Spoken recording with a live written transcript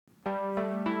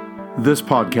This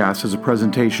podcast is a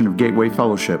presentation of Gateway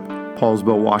Fellowship,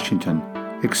 Paulsville, Washington.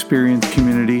 Experience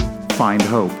community, find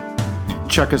hope.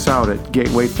 Check us out at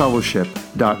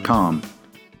gatewayfellowship.com.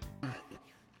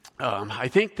 I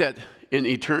think that in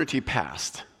eternity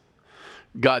past,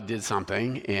 God did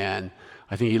something, and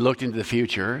I think he looked into the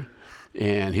future,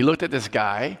 and he looked at this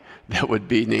guy that would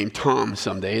be named Tom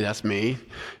someday, that's me,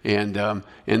 and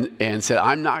said,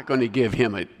 I'm not going to give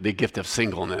him the gift of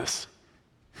singleness.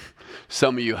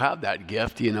 Some of you have that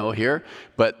gift, here,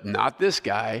 but not this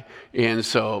guy. And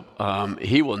so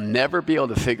he will never be able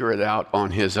to figure it out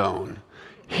on his own.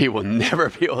 He will never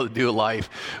be able to do life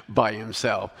by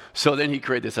himself. So then he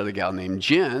created this other gal named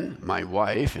Jen, my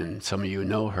wife, and some of you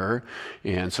know her.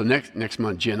 And so next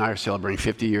month, Jen and I are celebrating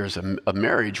 50 years of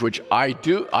marriage, which I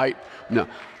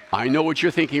know what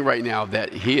you're thinking right now,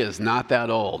 that he is not that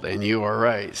old, and you are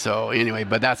right. So anyway,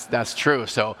 but that's true.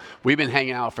 So we've been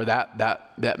hanging out for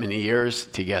that many years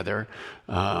together.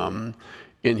 And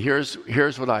here's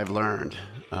what I've learned,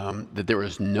 that there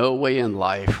is no way in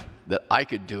life that I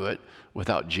could do it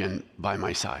without Jen by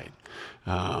my side.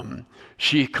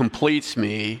 She completes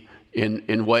me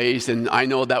in ways, and I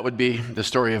know that would be the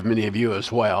story of many of you as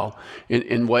well,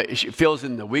 in ways she fills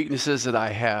in the weaknesses that I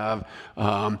have.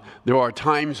 There are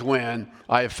times when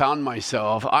I have found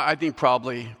myself, I think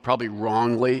probably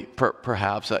wrongly,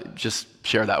 perhaps, I just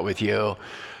share that with you,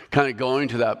 kind of going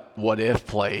to that what if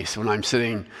place when I'm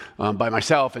sitting by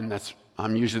myself, and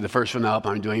I'm usually the first one up.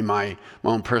 I'm doing my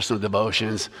own personal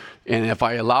devotions, and if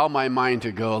I allow my mind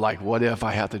to go like, what if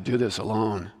I have to do this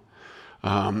alone?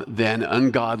 Then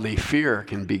ungodly fear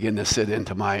can begin to sit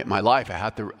into my life. I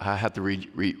have to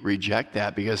reject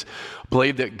that, because I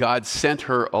believe that God sent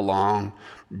her along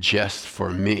just for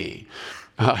me.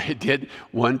 I did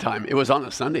one time. It was on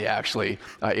a Sunday, actually.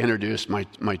 I introduced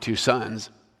my two sons,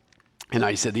 and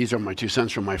I said, these are my two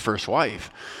sons from my first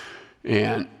wife.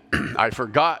 And I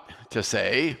forgot to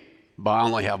say, but I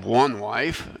only have one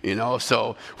wife,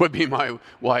 so would be my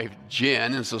wife,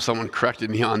 Jen. And so someone corrected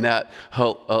me on that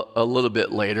a little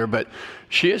bit later. But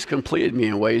she has completed me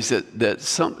in ways that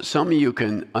some of you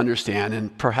can understand,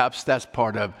 and perhaps that's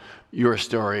part of your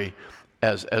story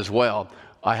as well.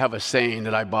 I have a saying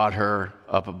that I bought her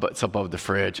it's above the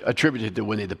fridge, attributed to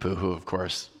Winnie the Pooh, who, of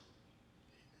course,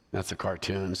 that's a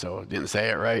cartoon, so I didn't say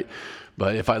it right.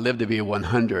 But if I live to be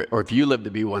 100, or if you live to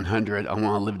be 100, I want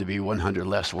to live to be 100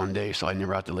 less one day, so I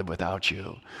never have to live without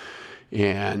you.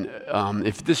 And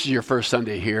if this is your first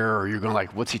Sunday here, or you're going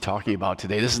like, what's he talking about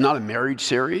today? This is not a marriage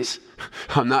series.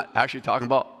 I'm not actually talking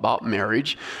about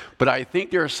marriage. But I think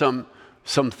there are some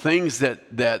things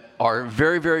that are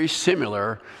very, very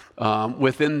similar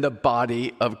within the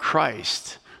body of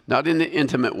Christ. Not in the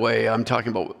intimate way I'm talking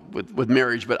about with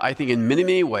marriage, but I think in many,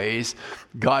 many ways,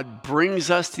 God brings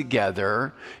us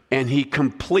together and he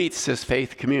completes this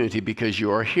faith community because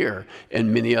you are here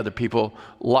and many other people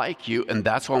like you. And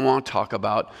that's what I want to talk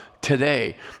about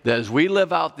today. That as we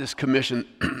live out this commission,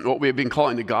 what we've been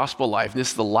calling the gospel life, and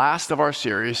this is the last of our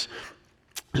series.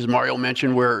 As Mario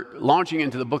mentioned, we're launching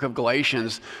into the book of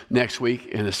Galatians next week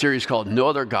in a series called No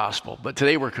Other Gospel. But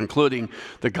today we're concluding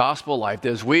the gospel life.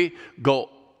 As we go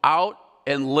out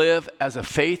and live as a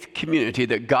faith community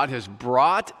that God has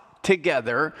brought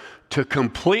together to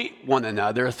complete one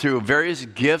another through various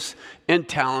gifts and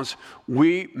talents,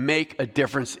 we make a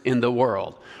difference in the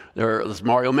world. As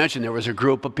Mario mentioned, there was a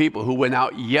group of people who went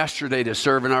out yesterday to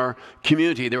serve in our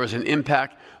community. There was an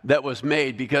impact that was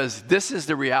made, because this is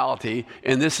the reality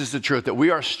and this is the truth, that we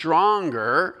are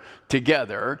stronger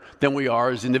together than we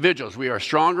are as individuals. We are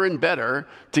stronger and better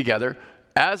together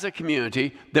as a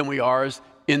community than we are as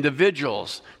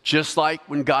individuals. Just like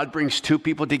when God brings two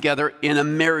people together in a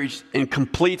marriage and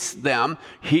completes them,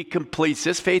 he completes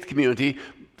this faith community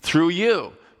through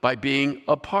you by being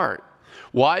a part.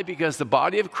 Why? Because the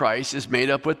body of Christ is made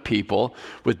up with people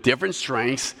with different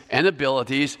strengths and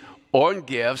abilities or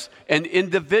gifts, and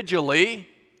individually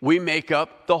we make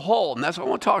up the whole. And that's what I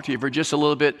want to talk to you for just a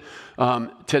little bit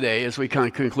today as we kind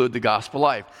of conclude the gospel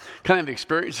life. Kind of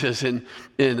experiences in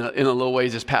a little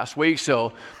ways this past week.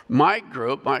 So my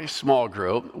small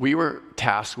group, we were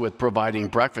tasked with providing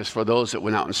breakfast for those that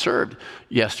went out and served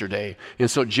yesterday. And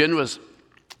so Jen was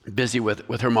busy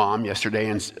with her mom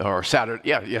yesterday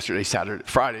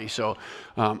Friday. So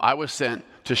I was sent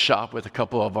to shop with a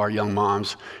couple of our young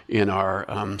moms in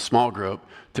our small group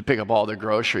to pick up all the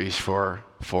groceries for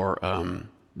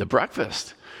the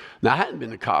breakfast. Now, I hadn't been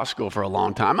to Costco for a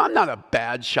long time. I'm not a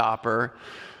bad shopper,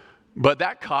 but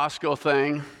that Costco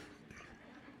thing,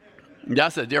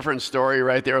 That's a different story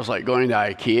right there. It's like going to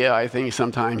IKEA, I think,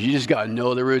 sometimes. You just got to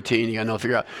know the routine. You got to know,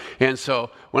 figure out. And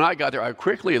so when I got there, I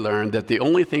quickly learned that the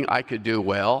only thing I could do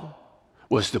well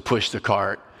was to push the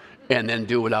cart and then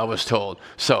do what I was told.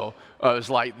 So it was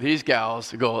like these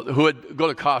gals who would go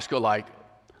to Costco like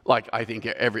I think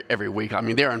every week. I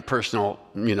mean, they're in personal,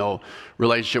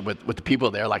 relationship with the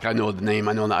people there. Like I know the name,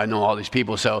 I know all these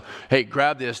people. So hey,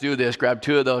 grab this, do this, grab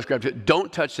 2 of those, grab 2.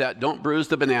 Don't touch that. Don't bruise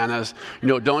the bananas.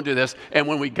 Don't do this. And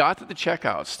when we got to the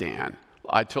checkout stand,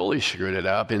 I totally screwed it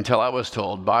up until I was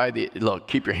told look,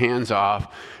 keep your hands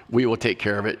off. We will take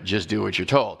care of it. Just do what you're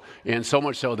told. And so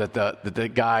much so that the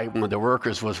guy, one of the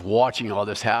workers, was watching all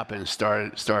this happen,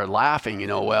 started laughing.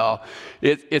 Well,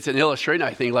 it's an illustration.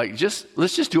 I think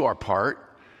let's just do our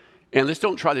part, and let's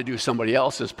don't try to do somebody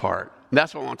else's part. And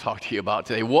that's what I want to talk to you about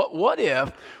today. What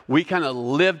if we kind of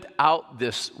lived out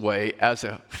this way as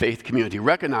a faith community,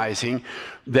 recognizing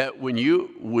that when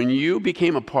you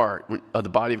became a part of the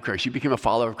body of Christ, you became a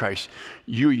follower of Christ,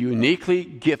 you're uniquely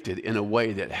gifted in a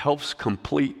way that helps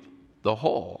complete the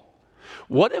whole.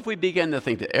 What if we began to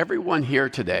think that everyone here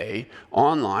today,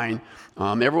 online,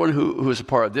 everyone who is a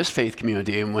part of this faith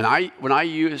community, and when I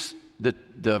use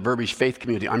the verbiage faith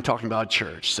community, I'm talking about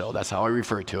church, so that's how I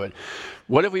refer to it.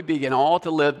 What if we begin all to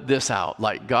live this out,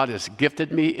 like God has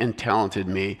gifted me and talented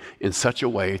me in such a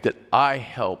way that I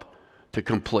help to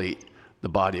complete the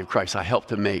body of Christ. I help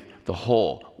to make the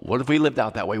whole. What if we lived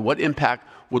out that way? What impact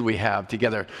would we have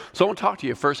together? So I want to talk to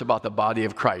you first about the body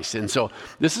of Christ. And so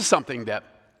this is something that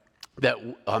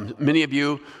many of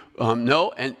you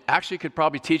know, and actually could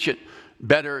probably teach it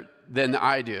better than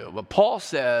I do. But Paul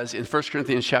says in 1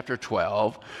 Corinthians chapter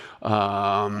 12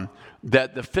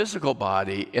 that the physical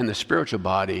body and the spiritual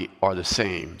body are the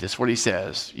same. That's what he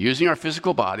says. Using our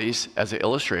physical bodies as an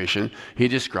illustration, he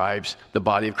describes the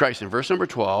body of Christ. In verse number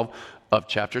 12 of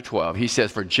chapter 12, he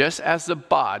says, "For just as the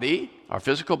body, our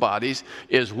physical bodies,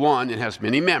 is one and has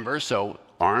many members," so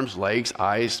arms, legs,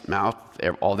 eyes, mouth,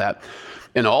 all that,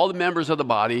 "and all the members of the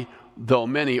body, though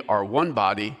many, are one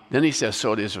body," then he says,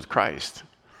 "so it is with Christ."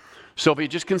 So if we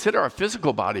just consider our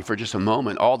physical body for just a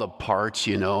moment, all the parts,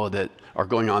 that are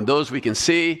going on, those we can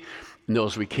see and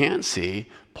those we can't see,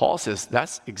 Paul says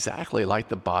that's exactly like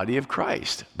the body of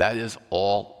Christ. That is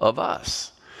all of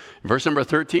us. Verse number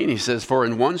 13, he says, "For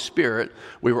in one spirit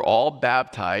we were all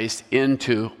baptized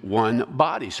into one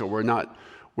body." So we're not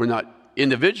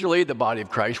individually the body of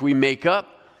Christ. We make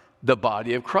up the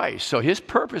body of Christ. So his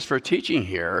purpose for teaching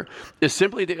here is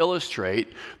simply to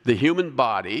illustrate the human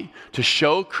body, to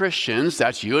show Christians,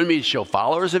 that's you and me, to show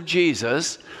followers of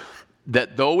Jesus,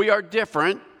 that though we are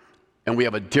different and we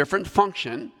have a different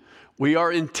function, we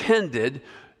are intended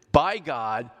by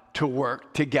God to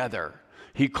work together.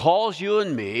 He calls you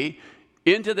and me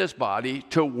into this body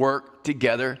to work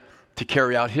together to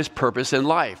carry out his purpose in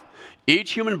life.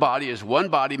 Each human body is one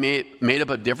body made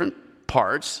up of different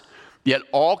parts, yet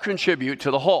all contribute to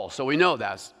the whole. So we know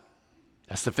that's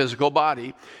the physical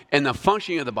body and the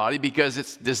functioning of the body because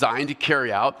it's designed to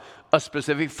carry out a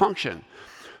specific function.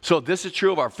 So this is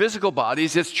true of our physical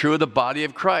bodies. It's true of the body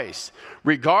of Christ.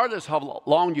 Regardless how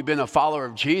long you've been a follower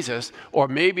of Jesus, or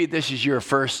maybe this is your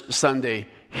first Sunday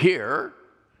here,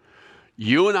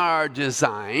 you and I are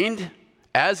designed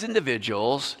as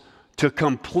individuals to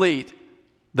complete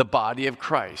the body of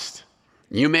Christ.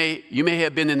 You may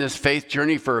have been in this faith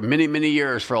journey for many, many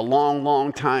years, for a long,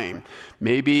 long time.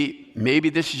 Maybe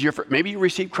this is maybe you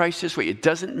received Christ this way. It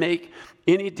doesn't make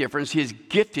any difference. He has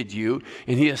gifted you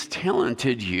and he has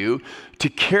talented you to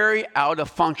carry out a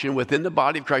function within the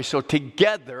body of Christ. So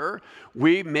together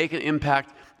we make an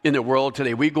impact in the world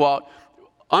today. We go out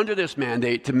under this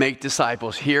mandate to make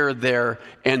disciples here, there,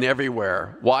 and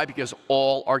everywhere. Why? Because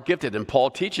all are gifted. And Paul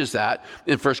teaches that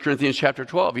in 1 Corinthians chapter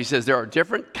 12. He says there are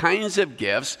different kinds of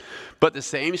gifts, but the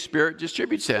same Spirit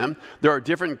distributes them. There are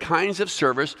different kinds of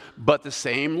service, but the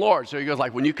same Lord. So he goes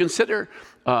when you consider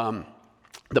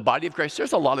the body of Christ,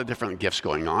 there's a lot of different gifts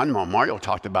going on. Mario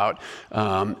talked about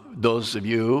those of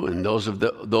you and those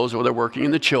who are working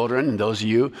in the children, and those of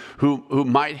you who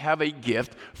might have a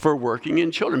gift for working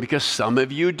in children, because some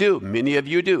of you do, many of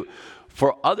you do.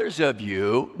 For others of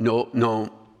you,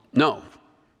 no.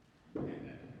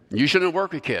 You shouldn't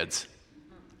work with kids,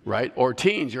 right? Or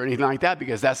teens or anything like that,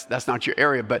 because that's not your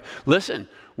area. But listen,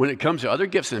 when it comes to other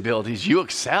gifts and abilities, you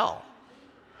excel.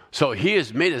 So he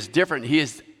has made us different. He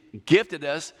has gifted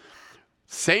us,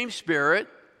 same Spirit.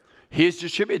 He has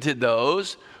distributed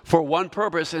those for one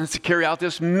purpose, and it's to carry out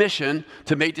this mission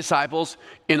to make disciples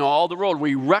in all the world.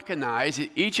 We recognize that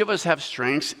each of us have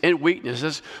strengths and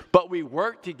weaknesses, but we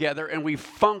work together and we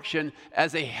function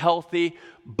as a healthy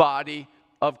body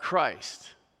of Christ.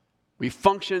 We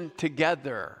function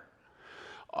together.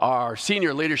 Our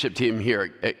senior leadership team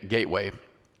here at Gateway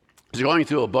is going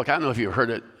through a book. I don't know if you've heard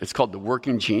it. It's called The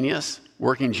Working Genius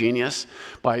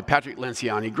by Patrick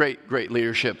Lenciani, great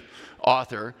leadership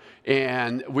author.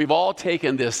 And we've all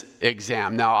taken this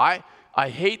exam. Now, I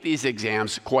hate these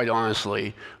exams, quite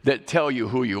honestly, that tell you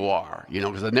who you are,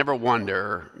 because I never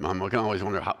wonder, I can always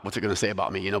wonder what's it going to say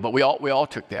about me, but we all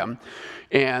took them.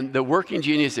 And the Working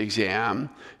Genius exam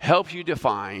helps you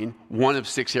define one of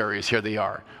 6 areas. Here they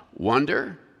are: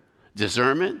 wonder,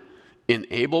 discernment,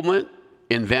 enablement,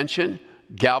 invention,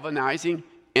 galvanizing,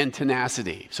 and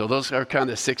tenacity. So those are kind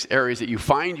of the 6 areas that you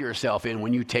find yourself in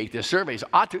when you take this survey. So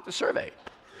I took the survey,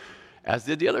 as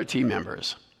did the other team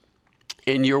members.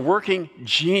 And your working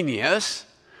genius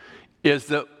is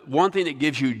the one thing that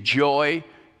gives you joy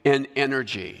and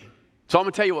energy. So I'm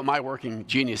going to tell you what my working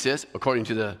genius is, according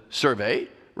to the survey,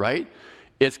 right?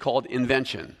 It's called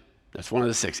invention. That's one of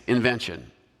the 6,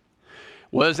 invention.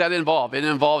 What does that involve? It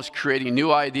involves creating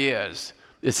new ideas.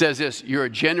 It says this: you're a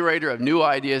generator of new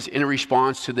ideas in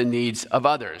response to the needs of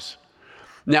others.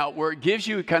 Now, where it gives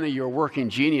you kind of your working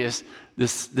genius,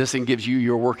 this thing gives you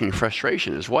your working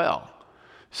frustration as well.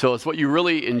 So it's what you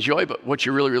really enjoy, but what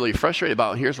you're really, really frustrated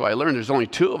about. And here's what I learned: there's only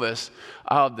 2 of us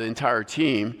out of the entire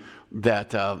team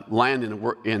that land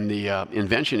in the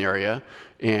invention area,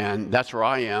 and that's where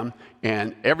I am.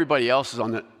 And everybody else is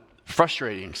on the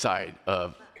frustrating side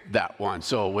of that one.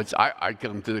 So I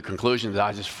come to the conclusion that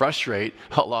I just frustrate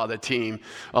a lot of the team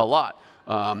a lot.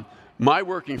 My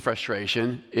working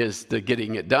frustration is the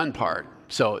getting it done part.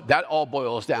 So that all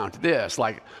boils down to this: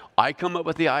 like, I come up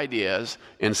with the ideas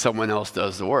and someone else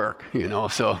does the work,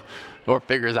 or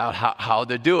figures out how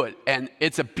to do it. And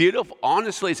it's a beautiful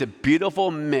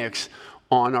mix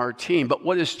on our team. But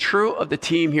what is true of the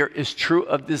team here is true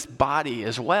of this body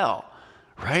as well,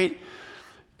 right?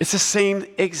 It's the same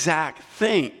exact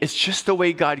thing. It's just the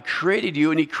way God created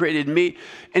you, and He created me,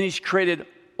 and He's created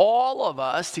all of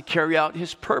us to carry out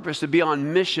His purpose, to be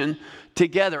on mission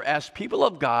together as people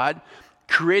of God,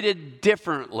 created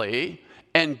differently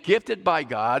and gifted by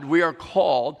God. We are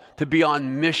called to be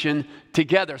on mission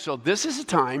together. So this is a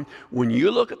time when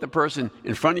you look at the person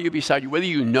in front of you, beside you, whether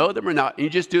you know them or not, and you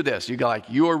just do this. You go like,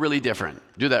 you are really different.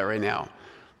 Do that right now.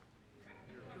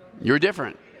 You're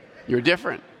different. You're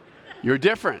different. You're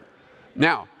different.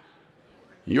 Now,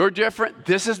 you're different.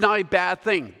 This is not a bad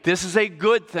thing. This is a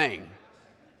good thing.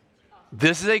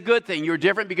 This is a good thing. You're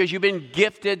different because you've been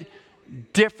gifted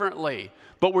differently.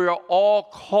 But we are all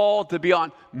called to be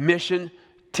on mission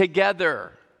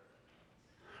together.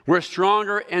 We're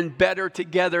stronger and better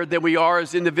together than we are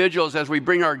as individuals as we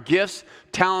bring our gifts,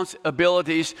 talents,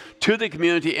 abilities to the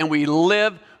community, and we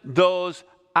live those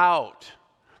out.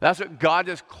 That's what God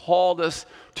has called us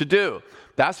to do.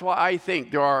 That's why I think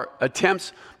there are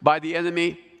attempts by the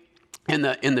enemy in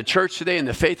the church today, in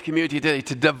the faith community today,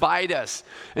 to divide us.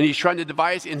 And he's trying to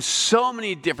divide us in so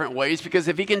many different ways, because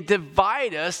if he can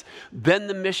divide us, then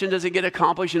the mission doesn't get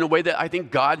accomplished in a way that I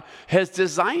think God has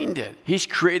designed it. He's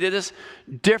created us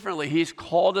differently. He's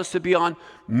called us to be on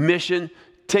mission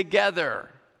together.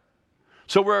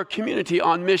 So we're a community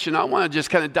on mission. I want to just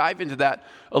kind of dive into that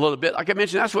a little bit. Like I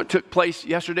mentioned, that's what took place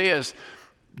yesterday, as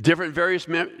different various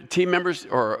team members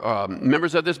or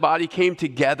members of this body came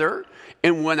together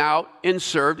and went out and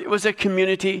served. It was a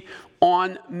community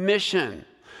on mission.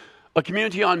 A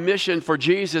community on mission for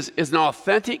Jesus is an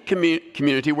authentic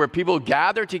community where people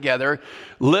gather together,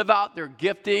 live out their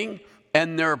gifting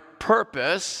and their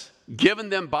purpose given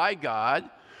them by God,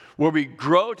 where we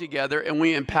grow together and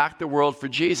we impact the world for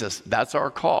Jesus. That's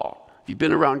our call. If you've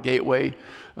been around Gateway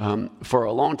for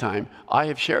a long time, I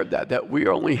have shared that we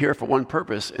are only here for one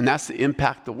purpose, and that's to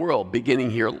impact the world, beginning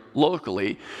here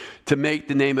locally, to make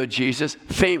the name of Jesus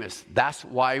famous. That's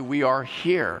why we are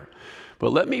here.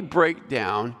 But let me break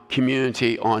down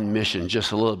community on mission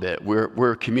just a little bit.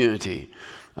 We're a community.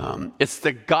 It's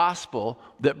the gospel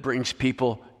that brings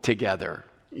people together.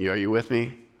 Are you with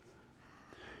me?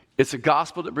 It's a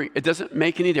gospel that it doesn't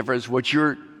make any difference what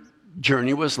your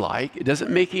journey was like. It doesn't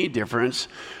make any difference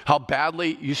how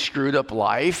badly you screwed up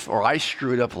life or I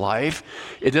screwed up life.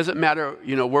 It doesn't matter,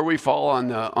 where we fall on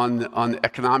the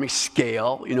economic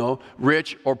scale,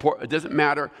 rich or poor. It doesn't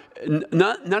matter.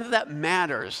 None of that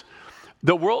matters.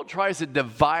 The world tries to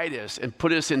divide us and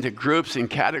put us into groups and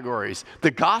categories. The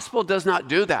gospel does not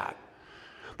do that.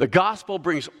 The gospel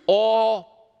brings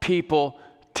all people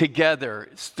together.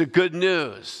 It's the good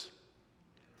news.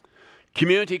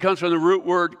 Community comes from the root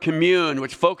word commune,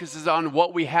 which focuses on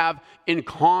what we have in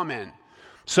common.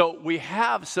 So we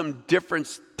have some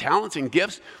different talents and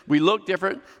gifts. We look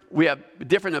different. We have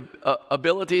different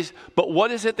abilities. But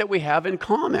what is it that we have in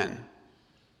common?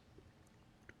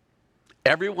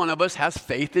 Every one of us has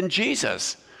faith in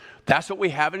Jesus. That's what we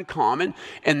have in common,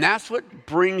 and that's what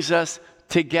brings us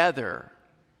together.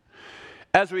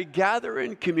 As we gather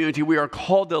in community, we are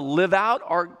called to live out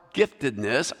our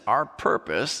giftedness, our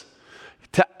purpose,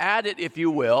 to add it, if you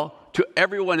will, to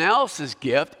everyone else's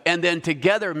gift, and then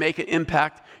together make an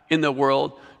impact in the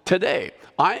world today.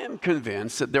 I am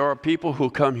convinced that there are people who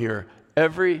come here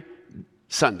every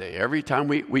Sunday, every time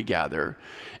we gather,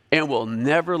 and will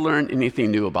never learn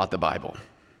anything new about the Bible.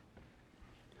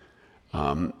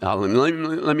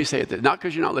 Let me say it, not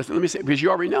because you're not listening, let me say it because you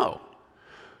already know.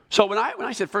 So when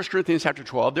I said 1 Corinthians chapter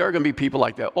 12, there are going to be people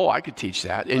like that, oh, I could teach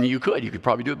that, and you could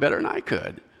probably do it better than I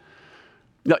could.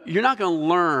 No, you're not going to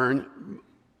learn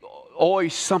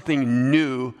always something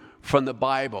new from the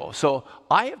Bible. So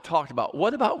I have talked about,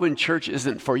 what about when church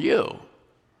isn't for you?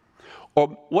 Or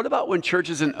what about when church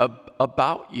isn't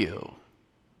about you?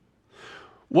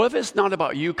 What if it's not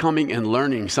about you coming and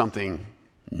learning something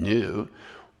new?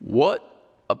 What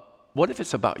if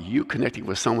it's about you connecting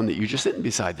with someone that you just sitting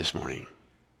beside this morning?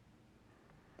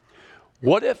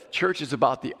 What if church is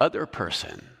about the other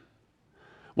person?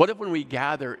 What if when we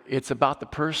gather, it's about the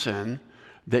person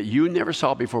that you never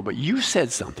saw before, but you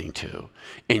said something to,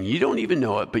 and you don't even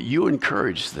know it, but you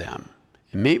encouraged them?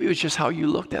 And maybe it was just how you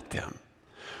looked at them.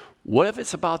 What if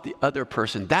it's about the other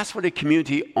person? That's what a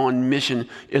community on mission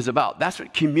is about. That's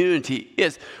what community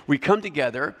is. We come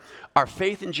together, our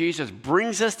faith in Jesus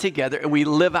brings us together, and we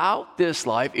live out this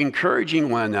life, encouraging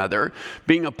one another,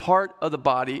 being a part of the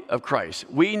body of Christ.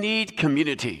 We need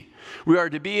community. We are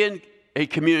to be in a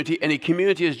community, and a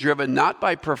community is driven not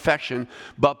by perfection,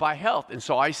 but by health. And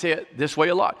so I say it this way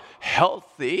a lot: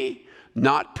 healthy,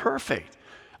 not perfect.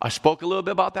 I spoke a little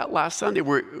bit about that last Sunday.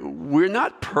 We're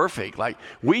not perfect. Like,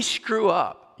 we screw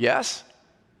up, yes?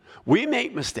 We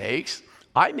make mistakes.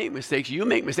 I make mistakes. You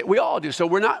make mistakes. We all do. So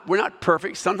we're not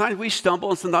perfect. Sometimes we stumble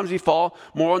and sometimes we fall.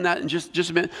 More on that in just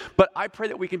a minute. But I pray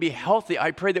that we can be healthy. I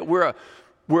pray that we're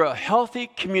a healthy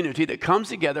community that comes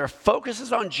together,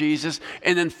 focuses on Jesus,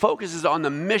 and then focuses on the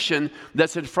mission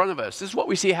that's in front of us. This is what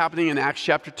we see happening in Acts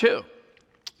chapter 2.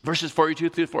 Verses 42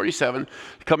 through 47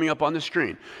 coming up on the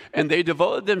screen. And they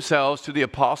devoted themselves to the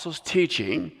apostles'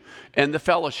 teaching and the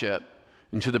fellowship,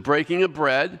 and to the breaking of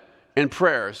bread and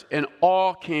prayers. And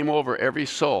awe came over every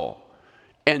soul.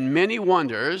 And many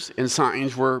wonders and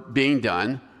signs were being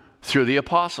done through the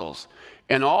apostles.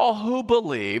 And all who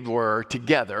believed were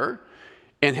together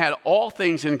and had all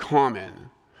things in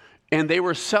common. And they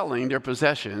were selling their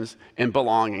possessions and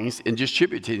belongings and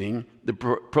distributing the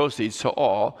proceeds to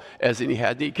all as any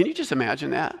had need. Can you just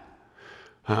imagine that?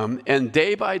 And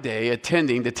day by day,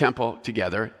 attending the temple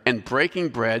together and breaking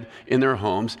bread in their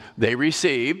homes, they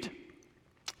received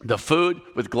the food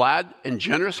with glad and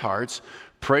generous hearts,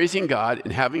 praising God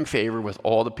and having favor with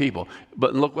all the people.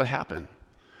 But look what happened.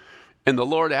 And the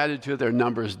Lord added to their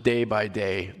numbers day by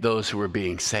day those who were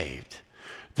being saved.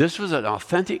 This was an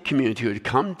authentic community who had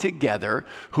come together,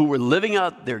 who were living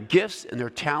out their gifts and their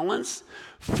talents,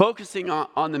 focusing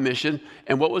on the mission.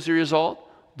 And what was the result?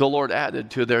 The Lord added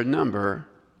to their number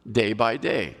day by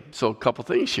day. So a couple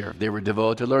things here. They were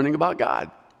devoted to learning about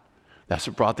God. That's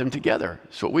what brought them together.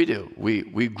 That's what we do.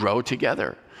 We grow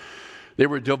together. They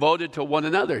were devoted to one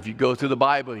another. If you go through the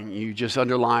Bible and you just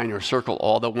underline or circle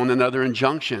all the one another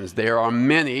injunctions, there are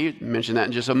many, mention that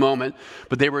in just a moment,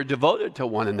 but they were devoted to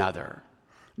one another.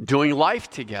 Doing life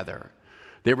together.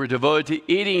 They were devoted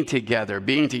to eating together,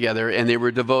 being together, and they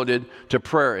were devoted to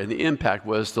prayer. And the impact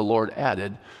was the Lord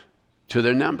added to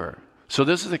their number. So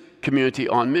this is a community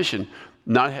on mission.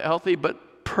 Not healthy, but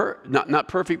not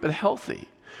perfect, but healthy.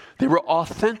 They were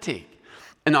authentic.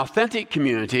 An authentic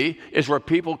community is where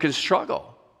people can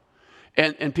struggle.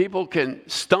 And people can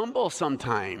stumble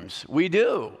sometimes. We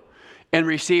do. And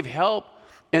receive help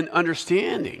and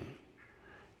understanding.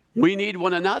 We need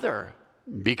one another.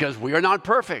 Because we are not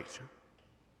perfect.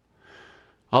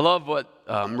 I love what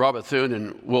Robert Thune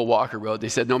and Will Walker wrote. They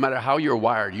said, no matter how you're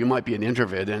wired, you might be an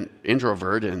introvert,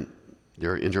 and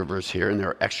there are introverts here, and there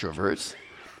are extroverts.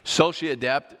 Socially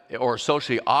adept or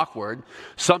socially awkward.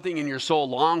 Something in your soul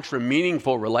longs for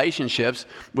meaningful relationships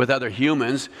with other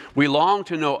humans. We long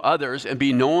to know others and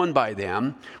be known by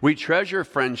them. We treasure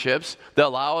friendships that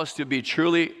allow us to be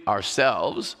truly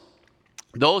ourselves.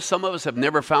 Though some of us have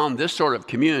never found this sort of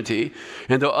community,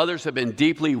 and though others have been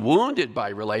deeply wounded by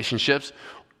relationships,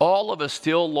 all of us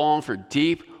still long for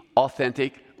deep,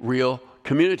 authentic, real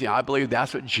community. I believe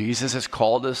that's what Jesus has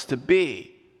called us to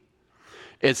be.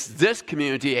 It's this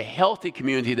community, a healthy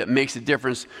community, that makes a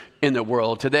difference in the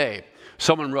world today.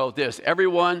 Someone wrote this: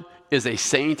 everyone is a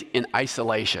saint in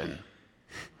isolation.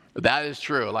 That is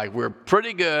true. Like, we're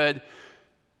pretty good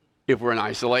if we're in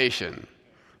isolation.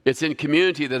 It's in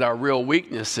community that our real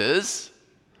weaknesses,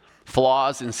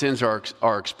 flaws, and sins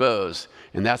are exposed.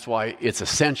 And that's why it's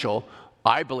essential,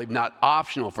 I believe, not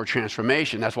optional for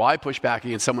transformation. That's why I push back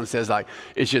against someone who says, like,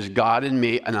 it's just God and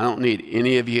me, and I don't need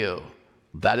any of you.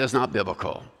 That is not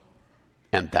biblical.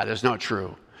 And that is not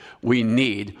true. We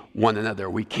need one another.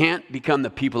 We can't become the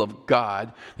people of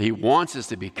God that He wants us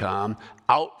to become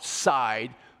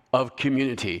outside of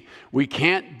community. We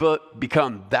can't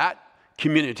become that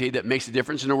community that makes a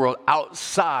difference in the world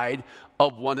outside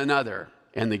of one another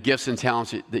and the gifts and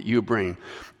talents that you bring.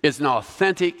 It's an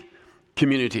authentic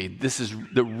community. This is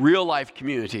the real life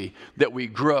community that we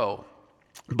grow,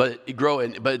 but it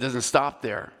doesn't stop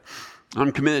there.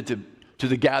 I'm committed to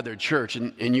the gathered church,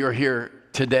 and you're here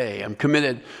today. I'm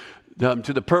committed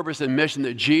to the purpose and mission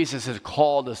that Jesus has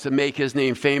called us to make His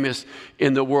name famous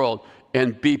in the world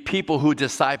and be people who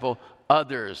disciple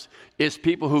others. It's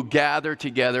people who gather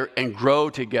together and grow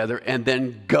together and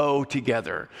then go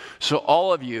together. So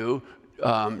all of you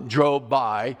drove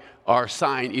by our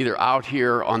sign either out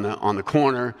here on the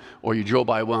corner, or you drove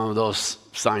by one of those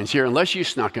signs here, unless you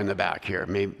snuck in the back here.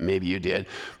 Maybe you did.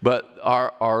 But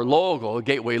our logo,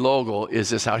 Gateway logo, is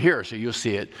this out here, so you'll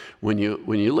see it when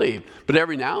you leave. But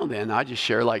every now and then, I just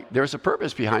share, like, there's a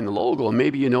purpose behind the logo, and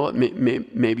maybe you know it,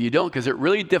 maybe you don't, because it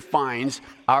really defines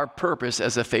our purpose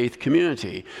as a faith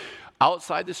community.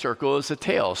 Outside the circle is a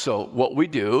tail. So what we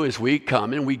do is we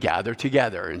come and we gather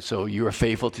together. And so you are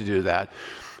faithful to do that.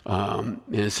 And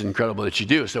it's incredible that you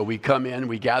do. So we come in,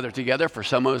 we gather together, for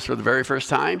some of us for the very first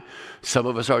time. Some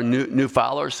of us are new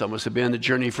followers. Some of us have been on the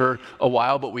journey for a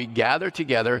while, but we gather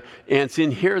together, and it's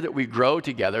in here that we grow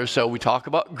together. So we talk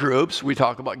about groups. We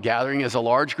talk about gathering as a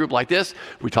large group like this.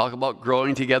 We talk about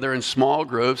growing together in small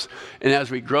groups. And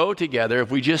as we grow together, if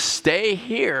we just stay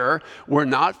here, we're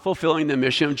not fulfilling the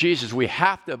mission of Jesus. We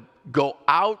have to go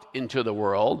out into the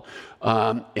world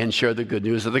and share the good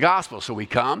news of the gospel. So we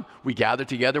come, we gather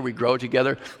together, we grow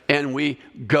together, and we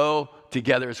go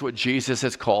together. It's what Jesus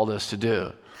has called us to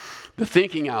do. The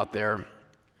thinking out there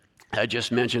I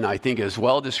just mentioned, I think, is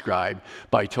well described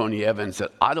by Tony Evans,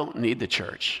 that I don't need the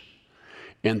church.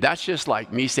 And that's just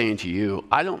like me saying to you,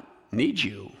 I don't need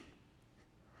you.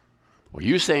 Or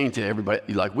you saying to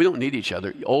everybody, like, we don't need each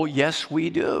other. Oh, yes, we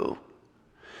do.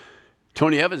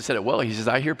 Tony Evans said it well. He says,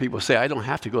 I hear people say, I don't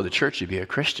have to go to church to be a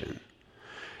Christian.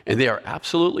 And they are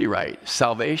absolutely right.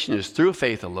 Salvation is through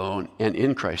faith alone and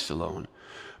in Christ alone.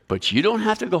 But you don't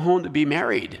have to go home to be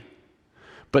married.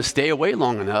 But stay away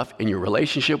long enough and your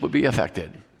relationship will be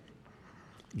affected.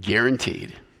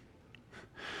 Guaranteed.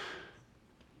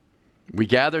 We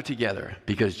gather together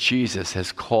because Jesus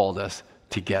has called us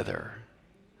together.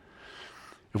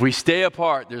 If we stay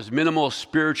apart, there's minimal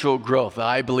spiritual growth that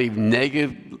I believe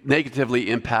negatively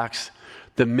impacts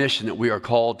the mission that we are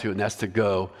called to, and that's to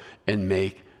go and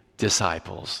make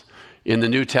disciples. In the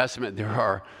New Testament, there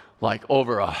are like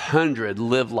over 100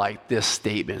 live like this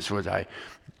statements, which I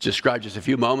described just a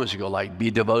few moments ago, like be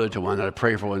devoted to one another,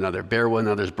 pray for one another, bear one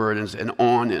another's burdens, and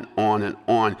on and on and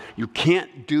on. You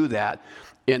can't do that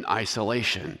in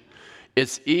isolation.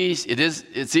 It's easy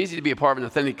to be a part of an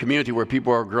authentic community where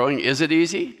people are growing. Is it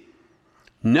easy?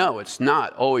 No, it's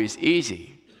not always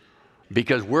easy,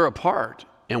 because we're apart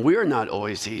and we are not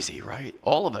always easy, right?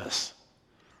 All of us.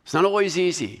 It's not always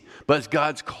easy, but it's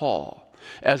God's call.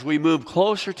 As we move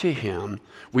closer to Him,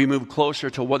 we move closer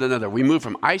to one another. We move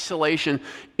from isolation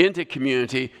into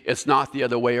community. It's not the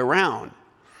other way around.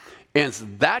 And it's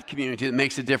that community that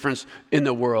makes a difference in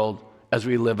the world as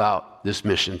we live out this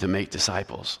mission to make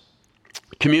disciples.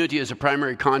 Community is a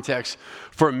primary context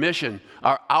for mission,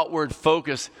 our outward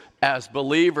focus as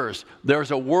believers.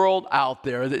 There's a world out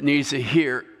there that needs to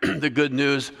hear the good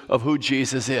news of who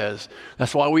Jesus is.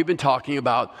 That's why we've been talking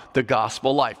about the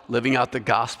gospel life, living out the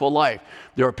gospel life.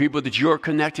 There are people that you're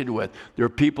connected with. There are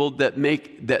people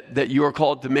that you are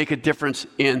called to make a difference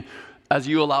in as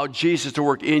you allow Jesus to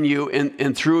work in you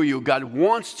and through you. God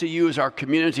wants to use our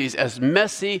communities, as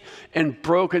messy and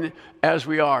broken as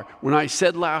we are. When I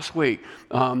said last week,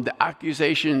 the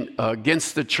accusation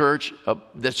against the church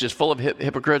that's just full of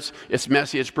hypocrites, it's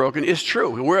messy, it's broken, it's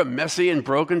true. We're a messy and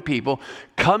broken people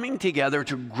coming together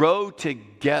to grow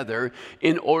together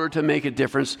in order to make a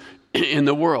difference in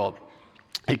the world.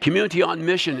 A community on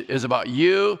mission is about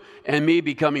you and me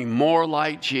becoming more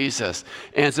like Jesus.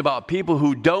 And it's about people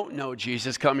who don't know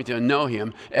Jesus coming to know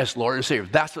Him as Lord and Savior.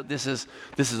 That's what this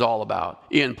is all about.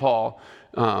 Ian Paul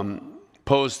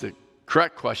posed the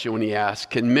correct question when he asked,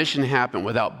 can mission happen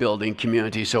without building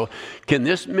community? So can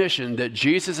this mission that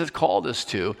Jesus has called us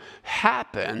to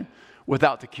happen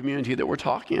without the community that we're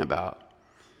talking about?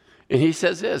 And he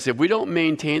says this, if we don't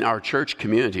maintain our church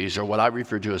communities, or what I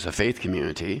refer to as a faith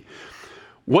community,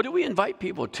 what do we invite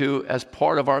people to as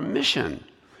part of our mission?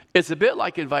 It's a bit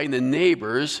like inviting the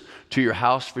neighbors to your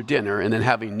house for dinner and then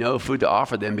having no food to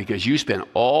offer them because you spent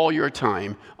all your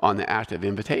time on the act of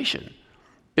invitation.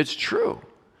 It's true.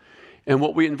 And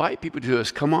what we invite people to do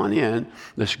is come on in,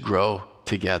 let's grow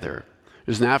together.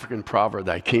 There's an African proverb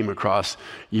that I came across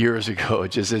years ago.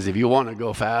 It just says, if you want to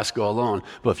go fast, go alone.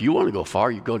 But if you want to go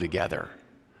far, you go together.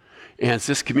 And it's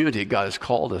this community God has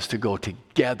called us to go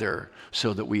together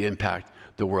so that we impact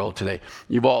the world today.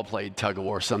 You've all played tug of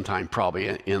war sometime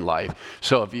probably in life.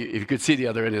 So if you could see the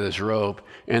other end of this rope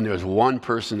and there's one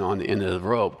person on the end of the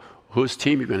rope, whose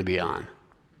team are you going to be on?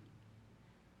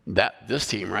 This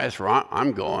team, right? That's where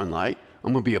I'm going. Like,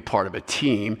 I'm going to be a part of a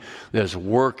team that's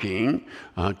working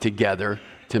together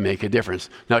to make a difference.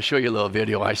 Now, I'll show you a little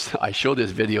video. I showed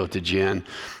this video to Jen.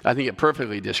 I think it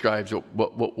perfectly describes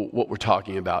what we're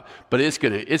talking about. But it's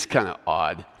kind of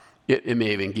odd. It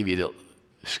may even give you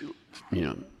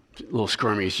little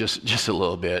squirmies just a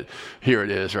little bit. Here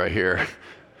it is right here.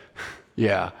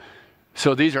 Yeah.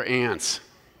 So these are ants.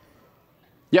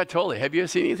 Yeah, totally. Have you ever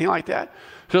seen anything like that?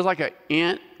 So it's like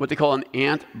what they call an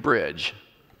ant bridge.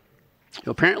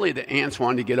 Apparently the ants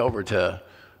wanted to get over to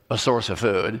a source of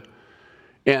food,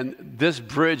 and this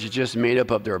bridge is just made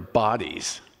up of their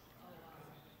bodies.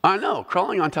 I know,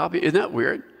 crawling on top of, isn't that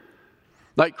weird?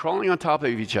 Like crawling on top of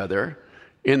each other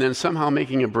and then somehow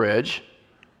making a bridge.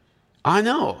 I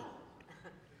know.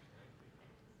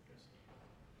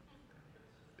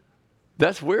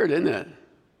 That's weird, isn't it?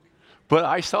 But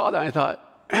I saw that and I thought,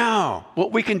 oh,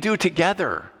 what we can do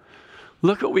together.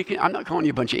 Look what we can, I'm not calling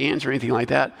you a bunch of ants or anything like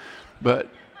that, but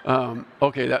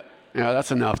okay,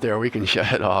 that's enough there. We can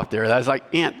shut it off there. That's like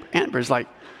ant like,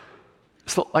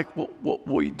 so like what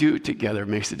we do together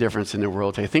makes a difference in the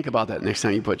world today. Think about that next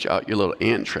time you put out your little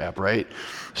ant trap, right?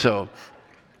 So,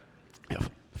 a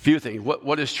few things.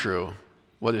 What is true?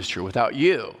 What is true? Without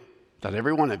you, without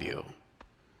every one of you,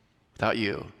 without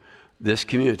you, this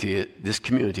community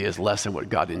is less than what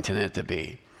God intended it to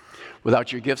be.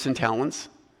 Without your gifts and talents,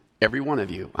 every one of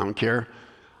you, I don't care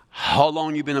how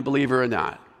long you've been a believer or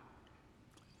not,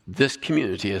 this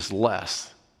community is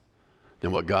less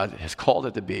than what God has called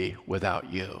it to be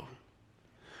without you.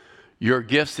 Your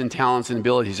gifts and talents and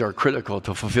abilities are critical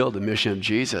to fulfill the mission of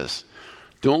Jesus.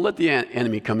 Don't let the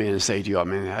enemy come in and say to you, I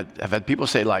mean, I've had people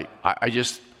say, like,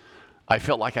 I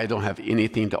felt like I don't have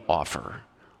anything to offer.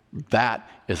 That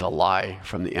is a lie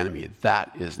from the enemy.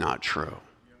 That is not true.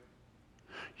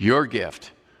 Your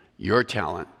gift, your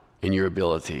talent, and your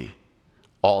ability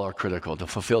all are critical to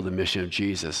fulfill the mission of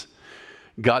Jesus.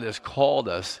 God has called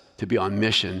us to be on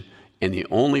mission, and the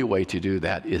only way to do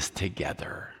that is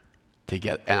together.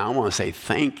 And I want to say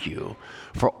thank you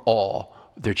for all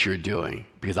that you're doing,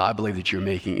 because I believe that you're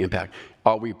making impact.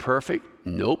 Are we perfect?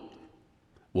 Nope.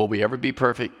 Will we ever be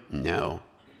perfect? No.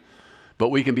 But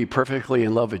we can be perfectly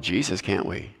in love with Jesus, can't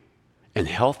we? And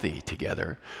healthy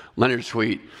together. Leonard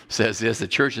Sweet says this, the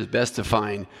church is best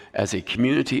defined as a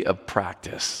community of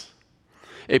practice.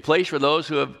 A place where those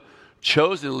who have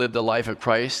chosen to live the life of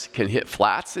Christ can hit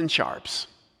flats and sharps,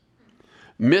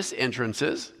 miss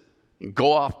entrances,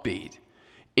 go off beat,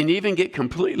 and even get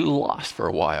completely lost for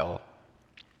a while.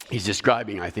 He's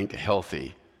describing, I think, a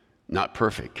healthy, not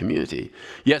perfect community,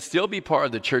 yet still be part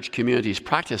of the church community's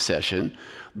practice session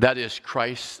that is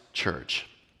Christ's church.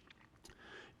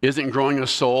 Isn't growing a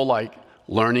soul like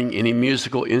learning any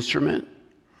musical instrument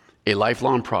a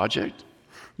lifelong project?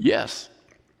 Yes,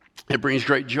 it brings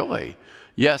great joy.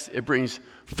 Yes, it brings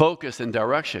focus and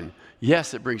direction.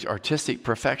 Yes, it brings artistic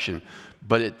perfection,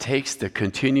 but it takes the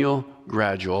continual,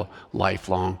 gradual,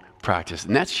 lifelong practice.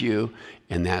 And that's you,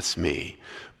 and that's me.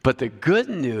 But the good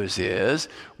news is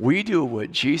we do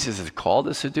what Jesus has called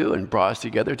us to do and brought us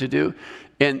together to do.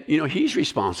 And, he's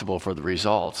responsible for the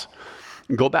results.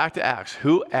 Go back to Acts.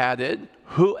 Who added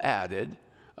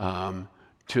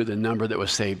to the number that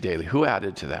was saved daily? Who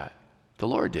added to that? The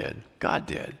Lord did. God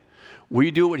did. We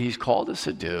do what he's called us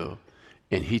to do,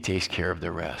 and he takes care of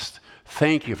the rest.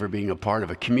 Thank you for being a part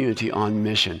of a community on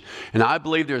mission. And I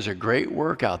believe there's a great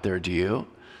work out there, do you?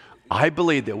 I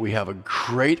believe that we have a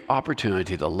great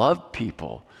opportunity to love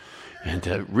people and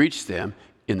to reach them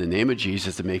in the name of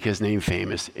Jesus, to make his name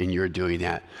famous, and you're doing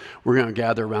that. We're going to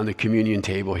gather around the communion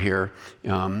table here,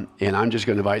 and I'm just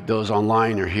going to invite those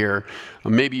online or here.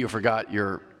 Maybe you forgot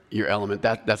your element.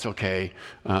 That's okay,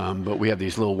 but we have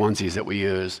these little onesies that we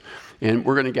use, and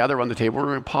we're going to gather around the table. We're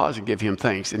going to pause and give him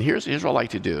thanks. And here's what I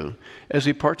like to do. As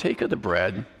we partake of the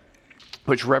bread,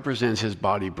 which represents his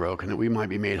body broken, that we might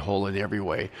be made whole in every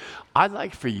way. I'd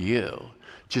like for you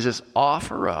to just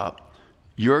offer up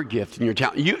your gift and your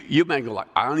talent. You may go like,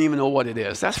 I don't even know what it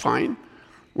is. That's fine.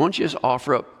 Why don't you just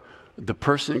offer up the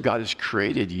person that God has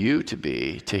created you to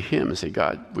be to him and say,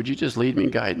 God, would you just lead me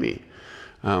and guide me?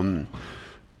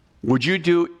 Would you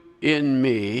do in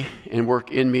me and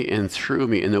work in me and through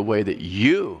me in the way that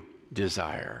you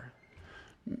desire?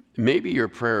 Maybe your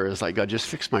prayer is like, God, just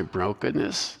fix my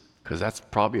brokenness, because that's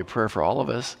probably a prayer for all of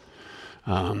us.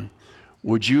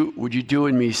 Would you do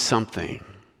in me something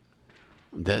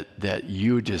that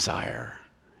you desire?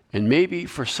 And maybe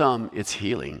for some, it's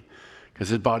healing, because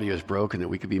his body is broken, that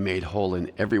we could be made whole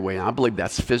in every way. And I believe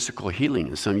that's physical healing,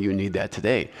 and some of you need that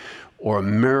today, or a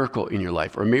miracle in your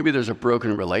life, or maybe there's a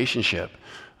broken relationship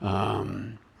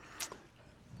in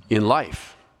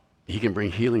life. He can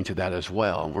bring healing to that as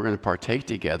well. And we're going to partake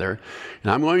together,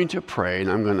 and I'm going to pray,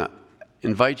 and I'm going to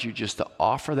invite you just to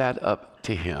offer that up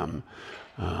to him.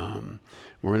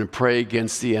 We're going to pray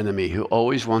against the enemy who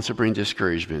always wants to bring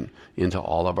discouragement into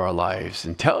all of our lives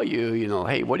and tell you,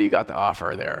 hey, what do you got to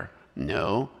offer there?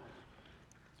 No.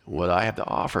 What I have to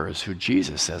offer is who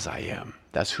Jesus says I am.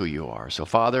 That's who you are. So,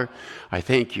 Father, I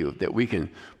thank you that we can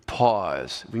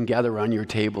pause. We can gather around your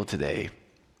table today.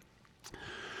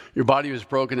 Your body was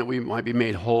broken that we might be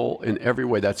made whole in every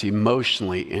way. That's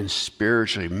emotionally and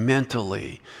spiritually,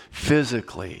 mentally,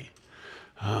 physically.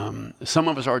 Some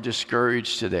of us are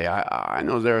discouraged today. I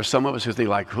know there are some of us who think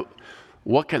like,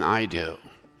 what can I do?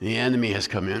 The enemy has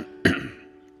come in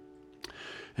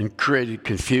and created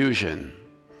confusion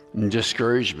and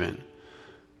discouragement.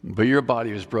 But your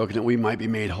body was broken that we might be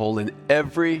made whole in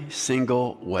every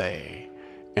single way.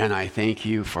 And I thank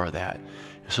you for that.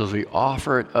 So as we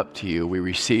offer it up to you, we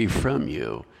receive from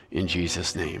you in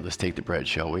Jesus' name. Let's take the bread,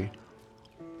 shall we?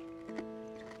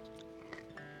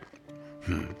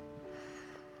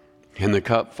 And the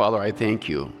cup, Father, I thank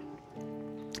you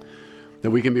that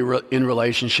we can be in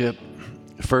relationship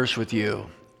first with you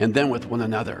and then with one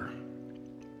another.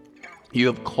 You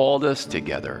have called us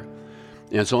together,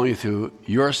 and it's only through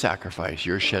your sacrifice,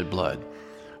 your shed blood,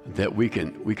 that we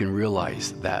can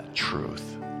realize that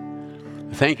truth.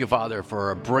 Thank you, Father,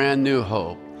 for a brand new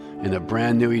hope and a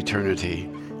brand new eternity.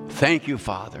 Thank you,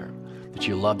 Father, that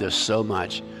you loved us so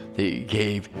much that you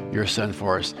gave your Son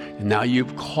for us. And now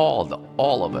you've called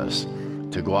all of us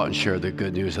to go out and share the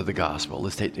good news of the gospel.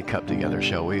 Let's take the cup together,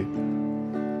 shall we?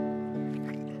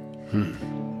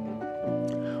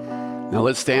 Now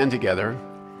let's stand together.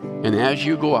 And as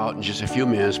you go out in just a few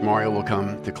minutes, Mario will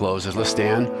come to close us. Let's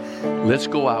stand. Let's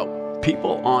go out,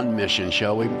 people on mission,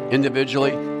 shall we?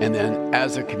 Individually and then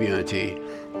as a community,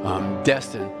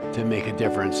 destined to make a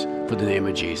difference for the name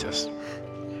of Jesus.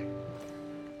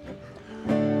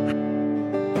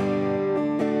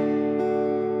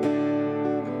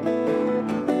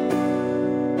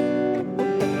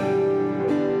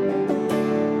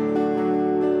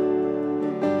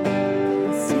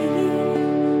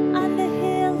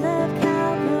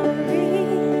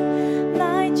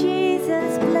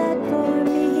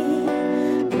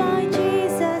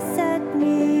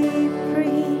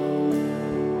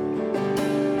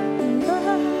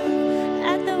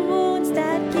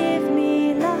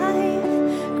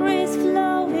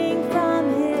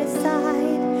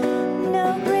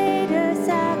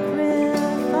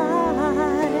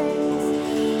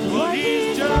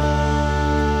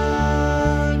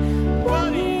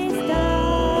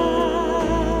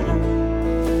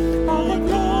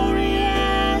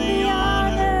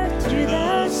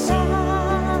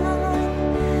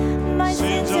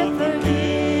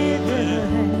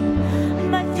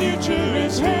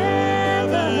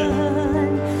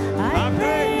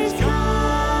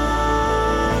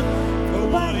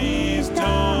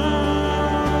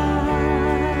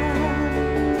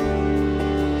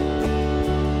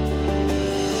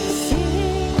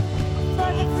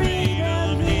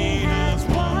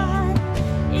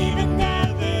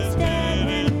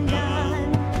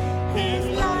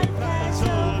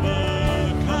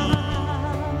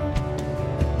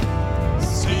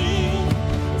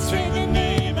 Sing the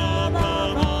name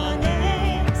above all.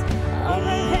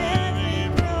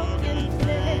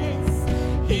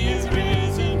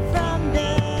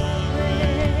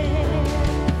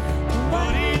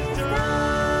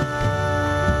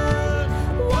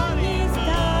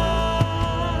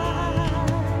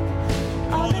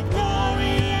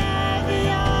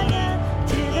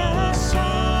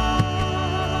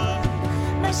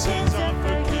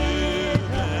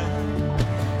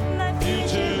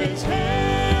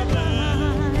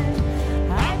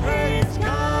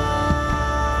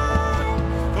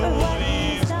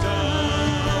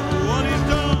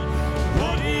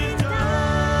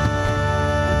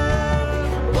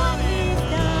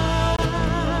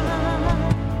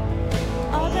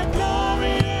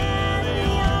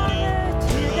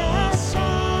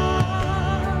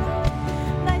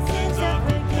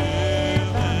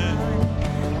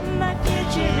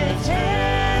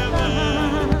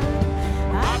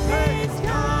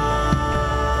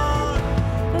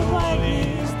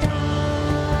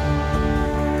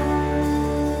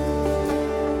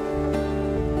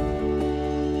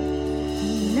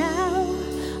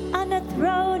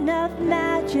 of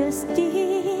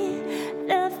majesty,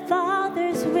 the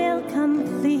Father's will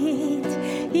complete.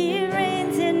 He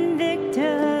reigns in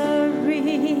victory.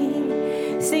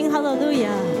 Sing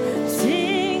hallelujah.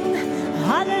 Sing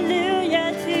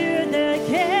hallelujah to the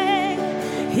King.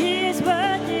 He is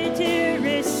worthy to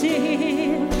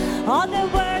receive all the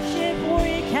worship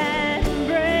we can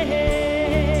bring.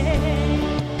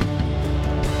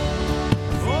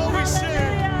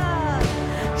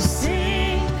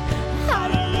 Sing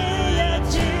hallelujah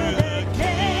to the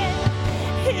King.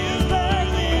 He is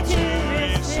worthy to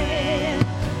receive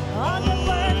all the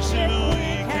worship we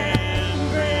can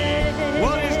bring.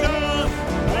 What He's done,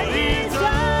 What He's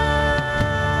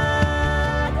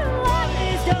done, what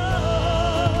He's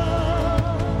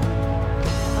done.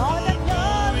 All the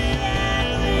glory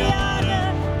and the honor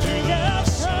to the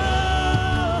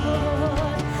Son.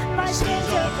 My sins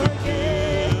are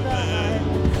forgiven,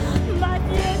 my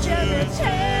future is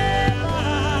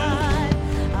heaven.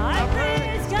 I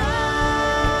praise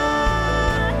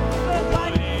God for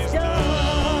what He's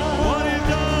done. what He's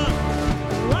done.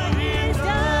 What He's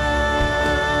done,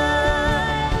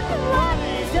 what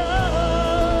He's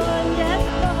done, yes,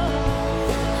 Lord.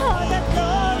 All the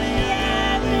glory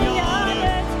and the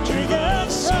honor to the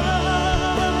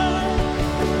Son.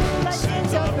 My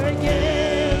sins are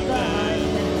forgiven,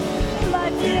 my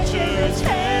future is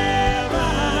heaven,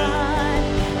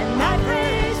 and I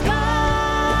praise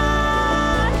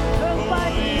God for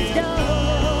what He's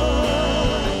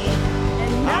done,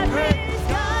 and I praise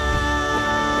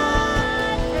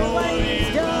God for what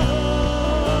He's done.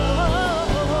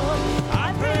 I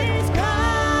praise God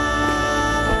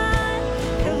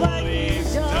for what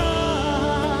He's done.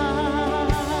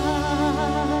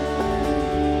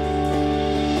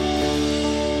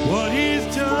 What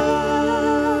He's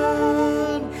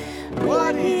done.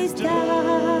 What He's done.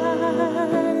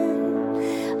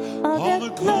 All the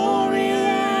glory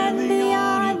and the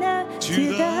honor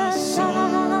to the Son.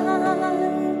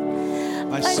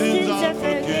 My Our sins are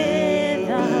forgiven.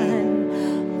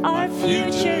 Our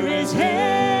future is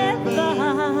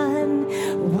heaven.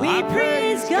 We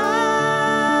praise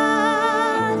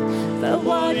God for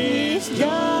what He's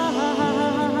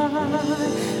done.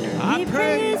 We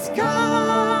praise God